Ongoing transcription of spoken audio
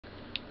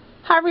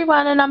Hi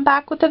everyone, and I'm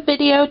back with a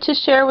video to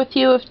share with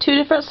you of two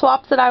different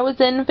swaps that I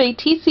was in of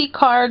ATC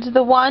cards.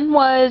 The one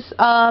was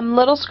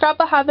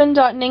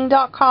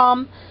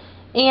littlescrapofheaven.ning.com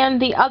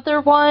and the other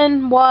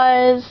one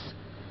was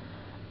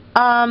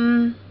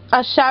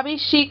a Shabby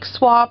Chic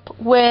swap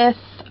with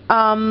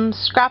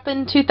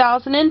Scrappin'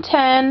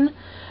 2010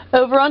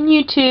 over on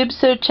YouTube,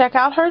 so check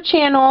out her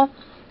channel.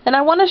 And I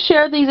want to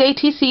share these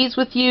ATCs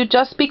with you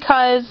just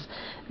because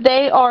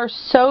they are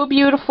so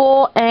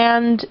beautiful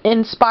and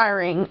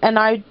inspiring, and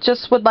I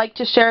just would like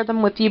to share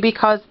them with you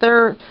because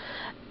they're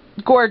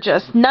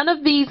gorgeous. None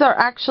of these are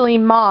actually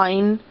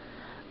mine,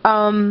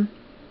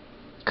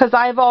 because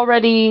I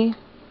already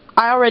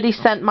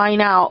sent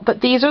mine out,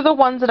 but these are the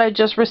ones that I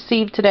just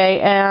received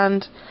today,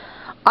 and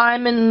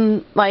I'm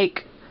in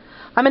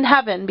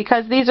heaven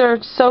because these are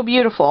so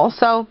beautiful.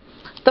 So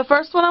the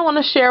first one I want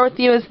to share with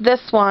you is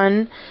this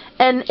one,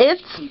 and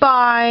it's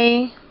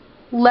by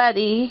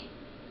Letty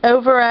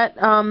over at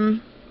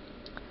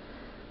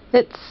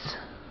it's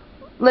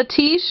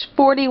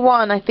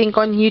Latish41, I think,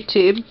 on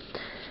YouTube,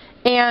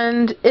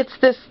 and it's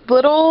this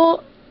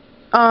little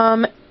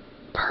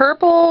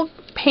purple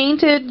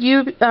painted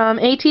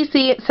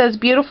ATC. It says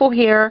beautiful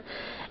here,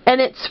 and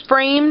it's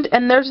framed,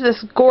 and there's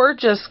this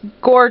gorgeous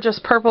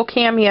purple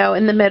cameo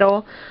in the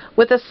middle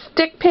with a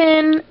stick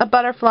pin, a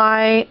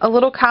butterfly, a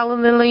little calla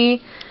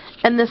lily,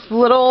 and this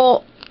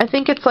little, I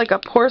think it's like a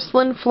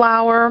porcelain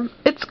flower.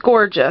 It's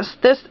gorgeous.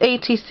 This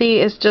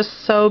ATC is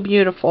just so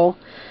beautiful.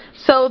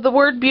 So the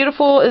word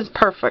beautiful is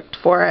perfect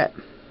for it.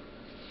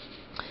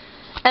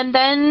 And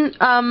then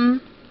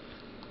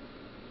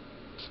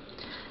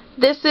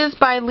this is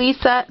by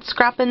Lisa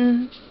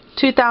Scrappin'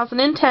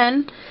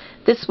 2010.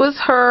 This was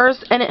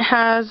hers, and it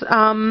has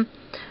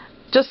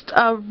just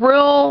a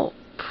real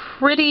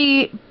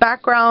pretty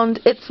background.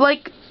 It's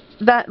like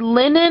that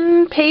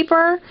linen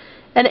paper,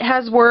 and it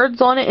has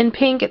words on it in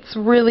pink. It's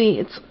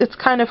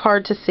kind of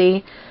hard to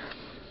see.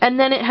 And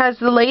then it has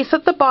the lace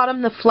at the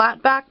bottom, the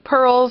flat back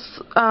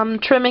pearls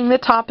trimming the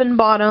top and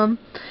bottom.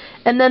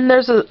 And then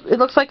there's it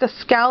looks like a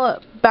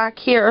scallop back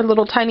here, a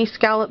little tiny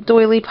scallop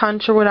doily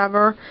punch or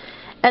whatever.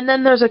 And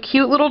then there's a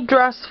cute little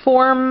dress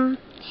form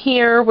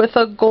here with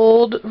a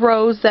gold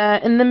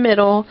rosette in the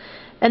middle.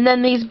 And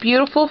then these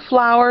beautiful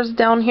flowers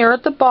down here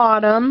at the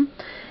bottom.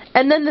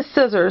 And then the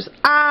scissors.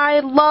 I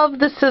love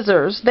the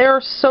scissors.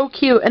 They're so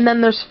cute. And then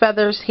there's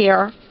feathers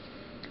here.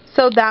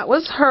 So that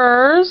was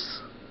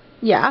hers.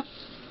 Yeah.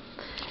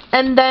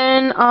 And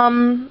then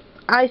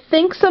I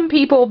think some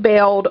people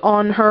bailed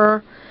on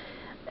her.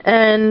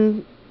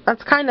 And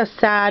that's kind of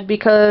sad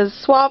because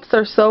swaps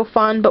are so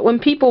fun. But when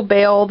people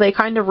bail, they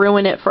kind of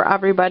ruin it for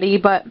everybody.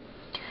 But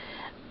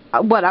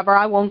whatever,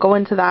 I won't go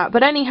into that.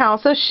 But anyhow,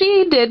 so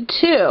she did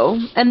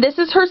too. And this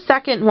is her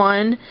second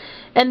one.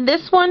 And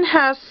this one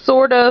has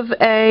sort of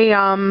a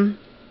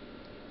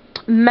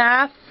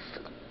math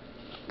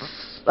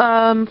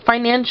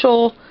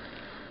financial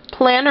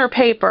planner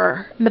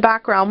paper in the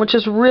background, which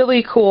is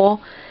really cool.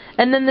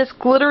 And then this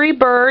glittery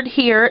bird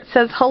here, it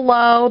says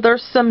hello.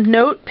 There's some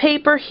note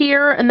paper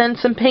here, and then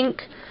some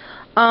pink,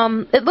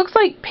 it looks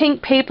like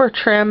pink paper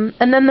trim.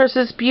 And then there's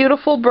this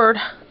beautiful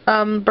bird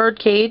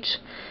cage.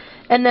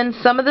 And then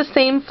some of the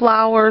same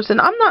flowers,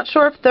 and I'm not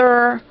sure if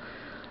they're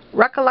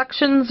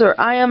recollections or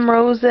I am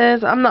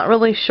roses. I'm not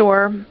really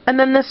sure. And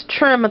then this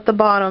trim at the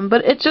bottom,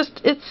 but it's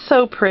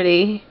so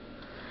pretty.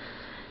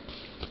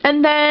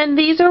 And then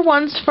these are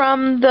ones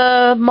from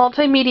the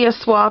multimedia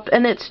swap,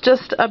 and it's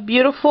just a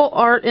beautiful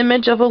art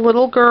image of a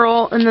little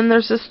girl, and then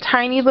there's this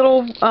tiny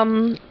little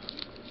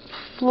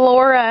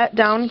floret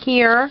down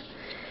here.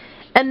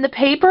 And the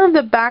paper of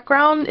the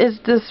background is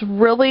this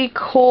really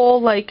cool,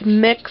 like,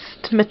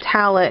 mixed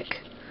metallic.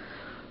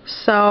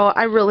 So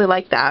I really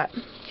like that.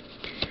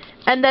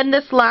 And then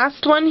this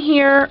last one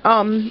here,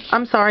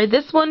 I'm sorry,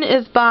 this one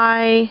is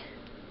by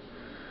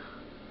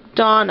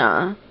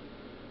Donna.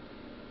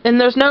 And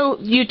there's no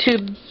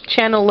YouTube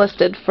channel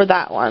listed for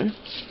that one.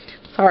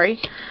 Sorry.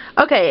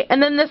 Okay,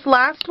 and then this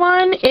last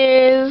one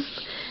is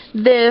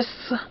this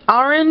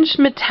orange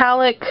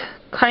metallic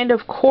kind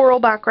of coral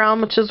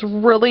background, which is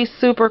really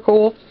super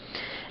cool.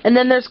 And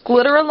then there's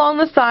glitter along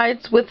the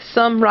sides with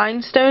some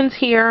rhinestones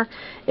here.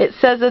 It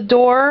says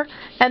adore,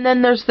 and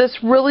then there's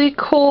this really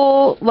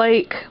cool,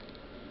 like,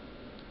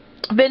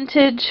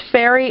 vintage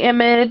fairy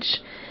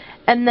image,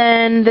 and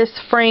then this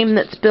frame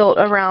that's built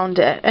around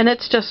it, and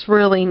it's just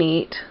really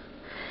neat.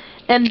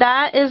 And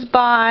that is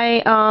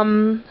by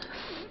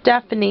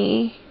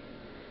Stephanie,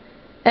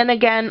 and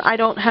again, I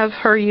don't have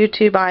her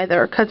YouTube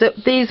either, because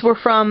these were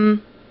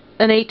from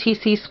an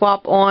ATC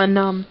swap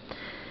on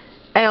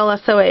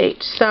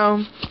ALSOH.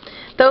 So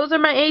those are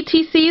my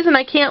ATCs, and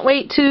I can't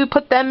wait to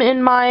put them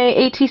in my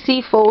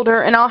ATC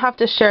folder, and I'll have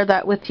to share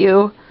that with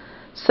you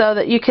so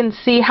that you can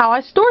see how I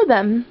store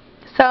them.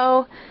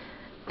 So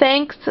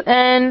thanks,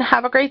 and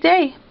have a great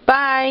day.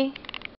 Bye.